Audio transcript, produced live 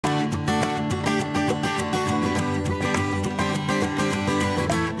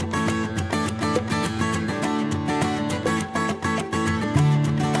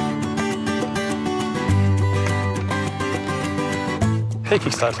Hey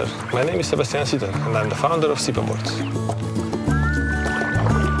Kickstarter, my name is Sebastian Sitter and I'm the founder of SipaBoards.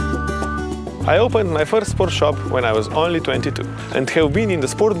 I opened my first sport shop when I was only 22 and have been in the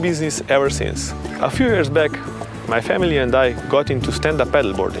sport business ever since. A few years back, my family and I got into stand-up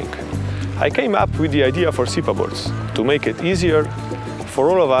paddleboarding. I came up with the idea for SipaBoards to make it easier for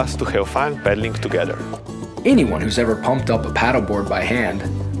all of us to have fun paddling together. Anyone who's ever pumped up a paddleboard by hand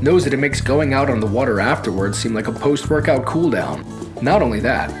knows that it makes going out on the water afterwards seem like a post-workout cool-down. Not only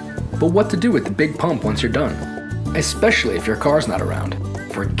that, but what to do with the big pump once you're done, especially if your car's not around.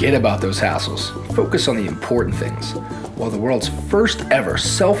 Forget about those hassles. Focus on the important things, while the world's first ever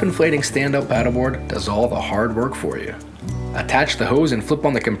self-inflating stand-up paddleboard does all the hard work for you. Attach the hose and flip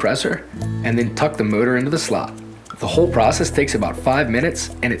on the compressor, and then tuck the motor into the slot. The whole process takes about 5 minutes,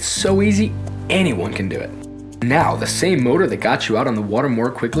 and it's so easy, anyone can do it. Now, the same motor that got you out on the water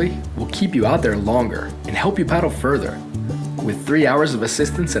more quickly will keep you out there longer and help you paddle further. With 3 hours of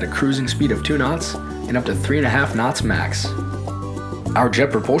assistance at a cruising speed of 2 knots and up to 3.5 knots max. Our jet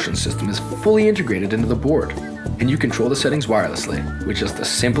propulsion system is fully integrated into the board, and you control the settings wirelessly with just a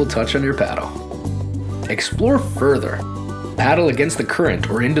simple touch on your paddle. Explore further. Paddle against the current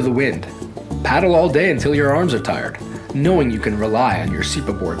or into the wind. Paddle all day until your arms are tired, knowing you can rely on your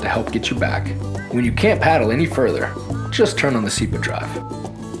SipaBoard to help get you back. When you can't paddle any further, just turn on the Sipa drive.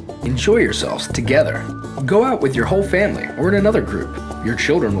 Enjoy yourselves together. Go out with your whole family or in another group. Your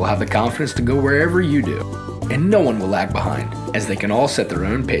children will have the confidence to go wherever you do, and no one will lag behind, as they can all set their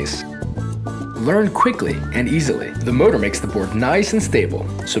own pace. Learn quickly and easily. The motor makes the board nice and stable,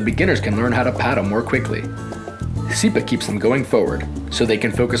 so beginners can learn how to paddle more quickly. Sipa keeps them going forward, so they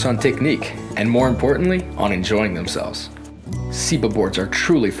can focus on technique, and more importantly, on enjoying themselves. SipaBoards are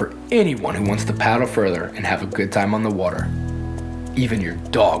truly for anyone who wants to paddle further and have a good time on the water. Even your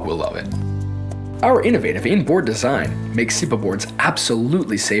dog will love it. Our innovative inboard design makes SipaBoards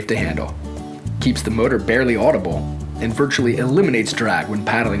absolutely safe to handle, keeps the motor barely audible, and virtually eliminates drag when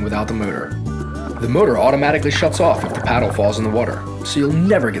paddling without the motor. The motor automatically shuts off if the paddle falls in the water, so you'll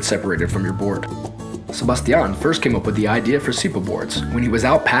never get separated from your board. Sebastian first came up with the idea for SipaBoards when he was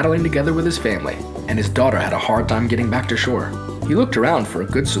out paddling together with his family, and his daughter had a hard time getting back to shore. He looked around for a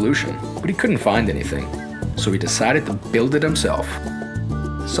good solution, but he couldn't find anything, so he decided to build it himself.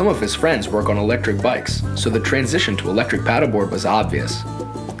 Some of his friends work on electric bikes, so the transition to electric paddleboard was obvious.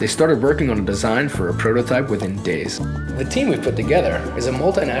 They started working on a design for a prototype within days. The team we've put together is a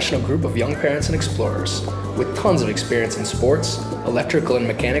multinational group of young parents and explorers with tons of experience in sports, electrical and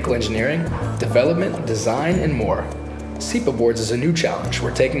mechanical engineering, development, design, and more. SipaBoards is a new challenge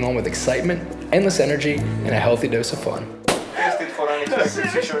we're taking on with excitement, endless energy, and a healthy dose of fun.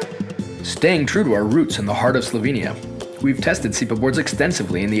 Staying true to our roots in the heart of Slovenia, we've tested SipaBoards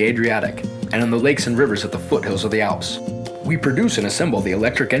extensively in the Adriatic and on the lakes and rivers at the foothills of the Alps. We produce and assemble the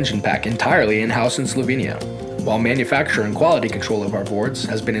electric engine pack entirely in-house in Slovenia, while manufacture and quality control of our boards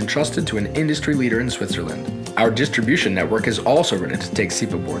has been entrusted to an industry leader in Switzerland. Our distribution network is also ready to take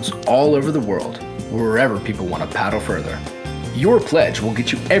SipaBoards all over the world, wherever people want to paddle further. Your pledge will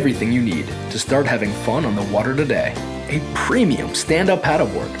get you everything you need to start having fun on the water today. A premium stand-up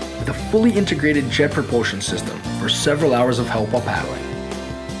paddleboard with a fully integrated jet propulsion system for several hours of help while paddling.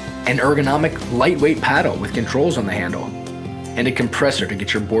 An ergonomic, lightweight paddle with controls on the handle, and a compressor to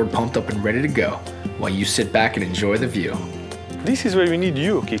get your board pumped up and ready to go while you sit back and enjoy the view. This is where we need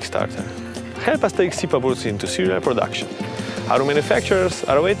you, Kickstarter. Help us take SipaBoards into serial production. Our manufacturers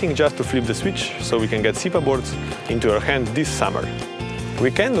are waiting just to flip the switch so we can get SipaBoards into our hands this summer. We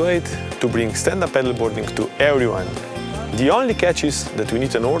can't wait to bring stand-up paddleboarding to everyone. The only catch is that we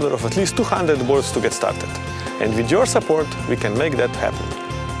need an order of at least 200 boards to get started. And with your support, we can make that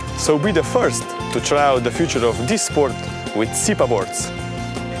happen. So be the first to try out the future of this sport with SipaBoards.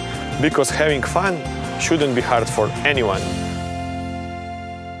 Because having fun shouldn't be hard for anyone.